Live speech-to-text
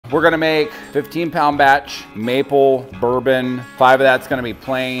we're gonna make 15-pound batch, maple, bourbon. 5 of that's gonna be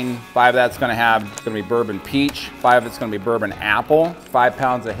plain. 5 of that's gonna be bourbon peach. 5 of it's gonna be bourbon apple. 5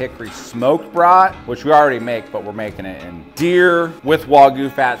 pounds of hickory smoked brat, which we already make, but we're making it in deer with Wagyu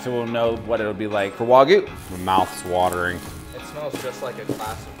fat, so we'll know what it'll be like for Wagyu. My mouth's watering. It smells just like a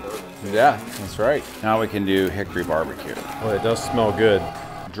classic bourbon. Yeah, that's right. Now we can do hickory barbecue. Well, it does smell good.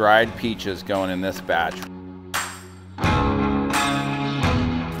 Dried peaches going in this batch.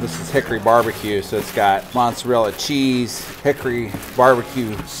 This is hickory barbecue, so it's got mozzarella cheese, hickory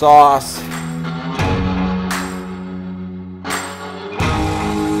barbecue sauce.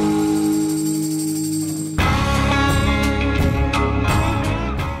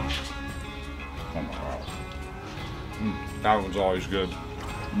 That one's always good.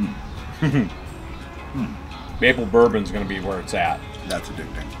 Maple bourbon's gonna be where it's at. That's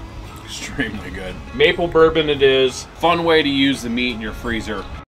addicting. Extremely good. Maple bourbon it is. Fun way to use the meat in your freezer.